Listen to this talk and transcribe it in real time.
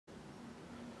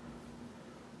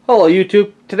Hello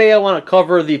YouTube. Today I want to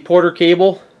cover the Porter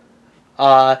cable.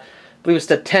 I believe it's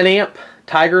the 10 amp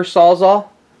Tiger Sawzall.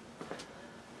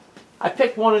 I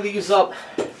picked one of these up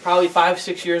probably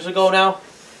 5-6 years ago now,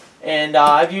 and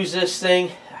I've used this thing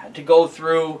to go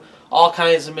through all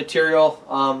kinds of material.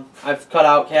 I've cut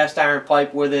out cast iron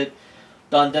pipe with it,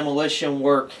 done demolition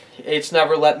work. It's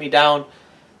never let me down.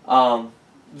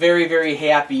 Very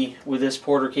happy with this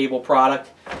Porter cable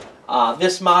product.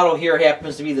 This model here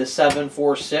happens to be the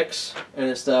 746, and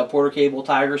it's the Porter cable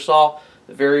Tiger Saw,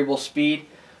 the variable speed.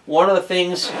 One of the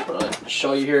things, I'm going to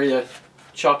show you here, the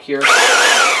chuck here,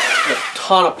 a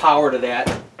ton of power to that.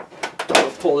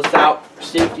 I'll pull this out for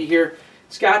safety here.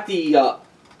 It's got the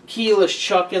keyless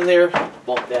chuck in there,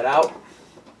 bump that out,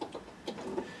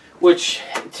 which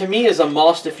to me is a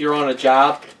must if you're on a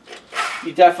job.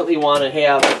 You definitely want to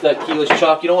have that keyless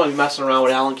chuck. You don't want to be messing around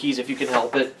with Allen keys if you can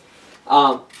help it.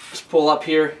 Just pull up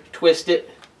here, twist it,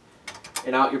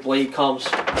 and out your blade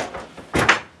comes.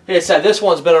 Like I said, this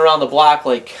one's been around the block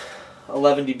like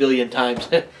 11 billion times.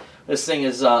 This thing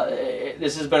is,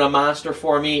 this has been a monster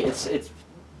for me. It's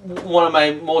one of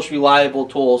my most reliable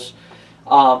tools.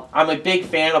 I'm a big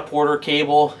fan of Porter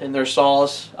cable and their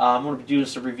saws. I'm going to be doing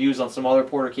some reviews on some other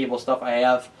Porter cable stuff I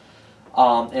have.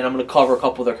 And I'm going to cover a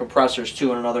couple of their compressors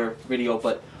too in another video.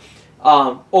 But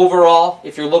overall,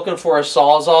 if you're looking for a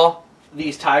Sawzall,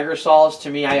 these Tiger Saws, to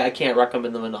me, I can't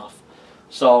recommend them enough.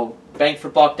 So, bang for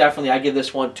buck, definitely, I give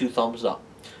this one 2 thumbs up.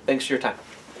 Thanks for your time.